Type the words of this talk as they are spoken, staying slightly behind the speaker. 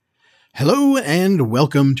Hello and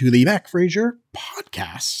welcome to the Mac Fraser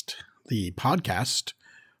podcast. The podcast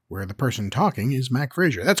where the person talking is Mac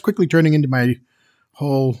Fraser. That's quickly turning into my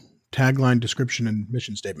whole tagline, description, and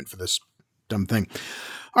mission statement for this dumb thing.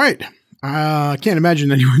 All right. I can't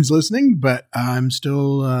imagine anyone's listening, but I'm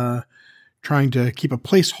still trying to keep a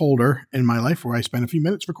placeholder in my life where I spend a few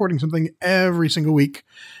minutes recording something every single week.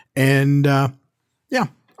 And I'm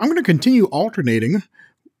going to continue alternating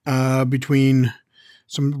between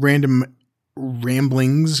some random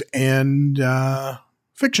ramblings and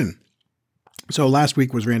fiction. So last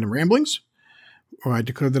week was random ramblings, where I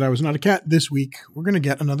declared that I was not a cat. This week, we're going to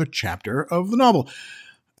get another chapter of the novel.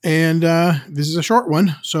 And this is a short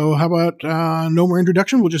one, so how about no more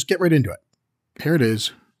introduction? We'll just get right into it. Here it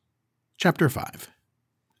is, Chapter 5.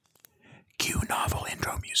 Cue novel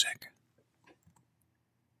intro music.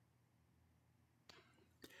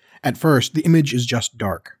 At first, the image is just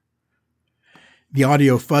dark. The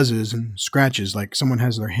audio fuzzes and scratches like someone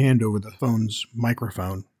has their hand over the phone's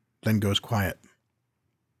microphone, then goes quiet.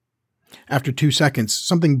 After 2 seconds,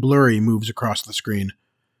 something blurry moves across the screen.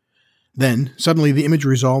 Then, suddenly, the image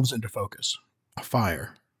resolves into focus. A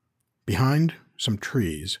fire. Behind, some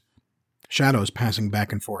trees. Shadows passing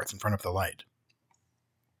back and forth in front of the light.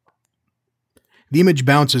 The image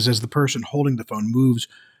bounces as the person holding the phone moves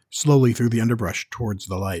slowly through the underbrush towards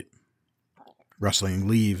the light. Rustling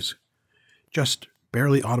leaves. Just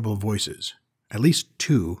barely audible voices. At least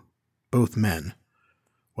two, both men.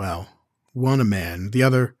 Well, one a man, the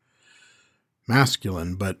other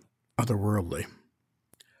masculine but otherworldly.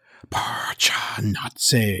 Parcha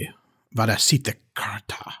natse vadasita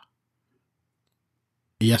karta.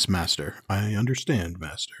 Yes, master. I understand,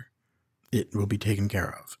 master. It will be taken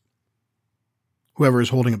care of. Whoever is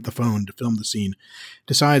holding up the phone to film the scene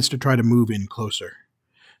decides to try to move in closer.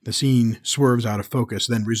 The scene swerves out of focus,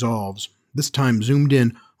 then resolves, this time zoomed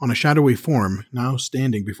in on a shadowy form now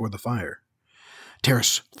standing before the fire.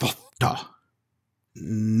 Teres thofta.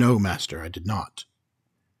 No, master, I did not.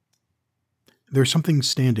 There's something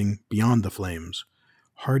standing beyond the flames,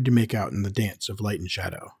 hard to make out in the dance of light and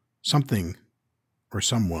shadow. Something, or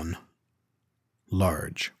someone,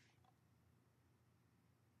 large.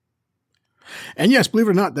 And yes, believe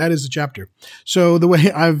it or not, that is the chapter. So the way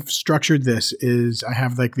I've structured this is I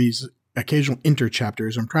have like these occasional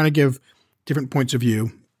interchapters. I'm trying to give different points of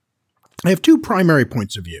view. I have two primary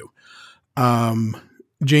points of view,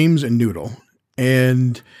 James and Noodle.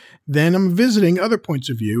 And then I'm visiting other points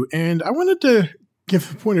of view. And I wanted to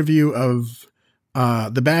give a point of view of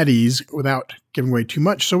the baddies without giving away too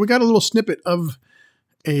much. So we got a little snippet of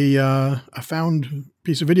a found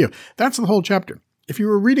piece of video. That's the whole chapter. If you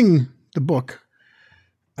were reading the book,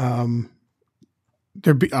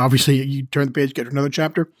 obviously you turn the page, get to another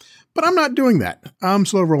chapter, but I'm not doing that. I'm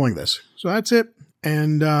slow rolling this. So that's it.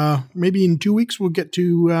 And maybe in 2 weeks, we'll get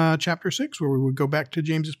to chapter 6, where we would go back to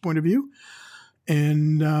James's point of view.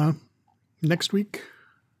 And next week,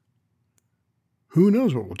 who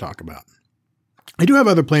knows what we'll talk about. I do have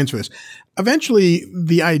other plans for this. Eventually,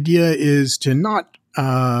 the idea is to not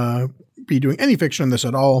be doing any fiction on this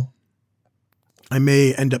at all. I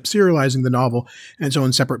may end up serializing the novel and its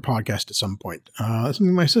own separate podcast at some point.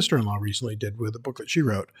 Something my sister-in-law recently did with a book that she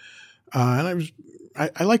wrote. And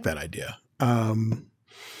I like that idea.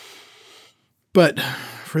 But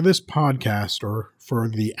for this podcast, or for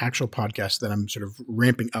the actual podcast that I'm sort of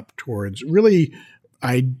ramping up towards, really,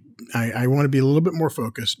 I want to be a little bit more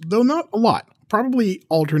focused, though not a lot. Probably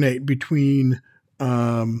alternate between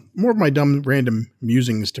more of my dumb random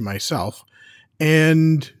musings to myself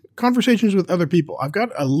and conversations with other people. I've got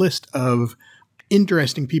a list of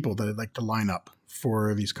interesting people that I'd like to line up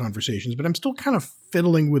for these conversations, but I'm still kind of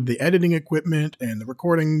fiddling with the editing equipment and the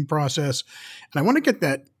recording process. And I want to get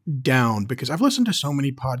that down because I've listened to so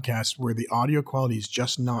many podcasts where the audio quality is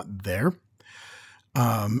just not there.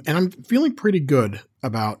 And I'm feeling pretty good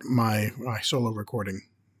about my solo recording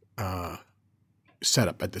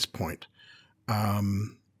setup at this point.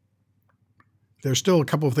 There's still a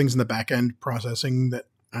couple of things in the back end processing that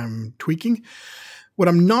I'm tweaking. What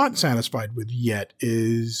I'm not satisfied with yet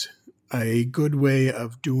is a good way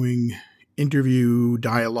of doing interview,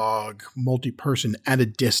 dialogue, multi-person at a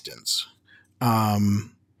distance.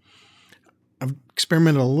 I've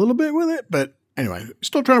experimented a little bit with it, but anyway,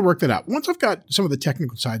 still trying to work that out. Once I've got some of the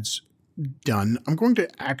technical sides done, I'm going to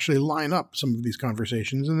actually line up some of these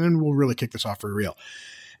conversations, and then we'll really kick this off for real.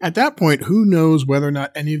 At that point, who knows whether or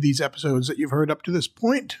not any of these episodes that you've heard up to this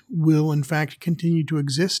point will in fact continue to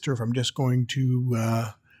exist, or if I'm just going to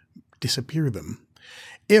disappear them.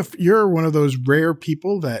 If you're one of those rare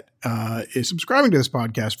people that is subscribing to this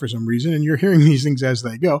podcast for some reason, and you're hearing these things as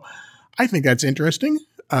they go, I think that's interesting.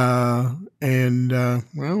 Well,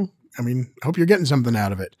 I mean, I hope you're getting something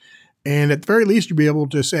out of it. And at the very least, you'll be able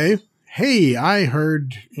to say, hey, I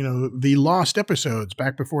heard, the lost episodes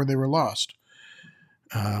back before they were lost.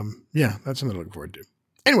 Yeah, that's something to look forward to.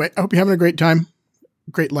 Anyway, I hope you're having a great time,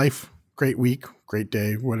 great life, great week, great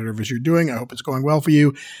day, whatever it is you're doing. I hope it's going well for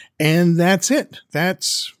you. And that's it.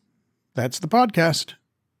 That's the podcast.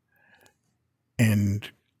 And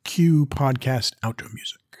cue podcast outro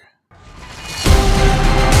music.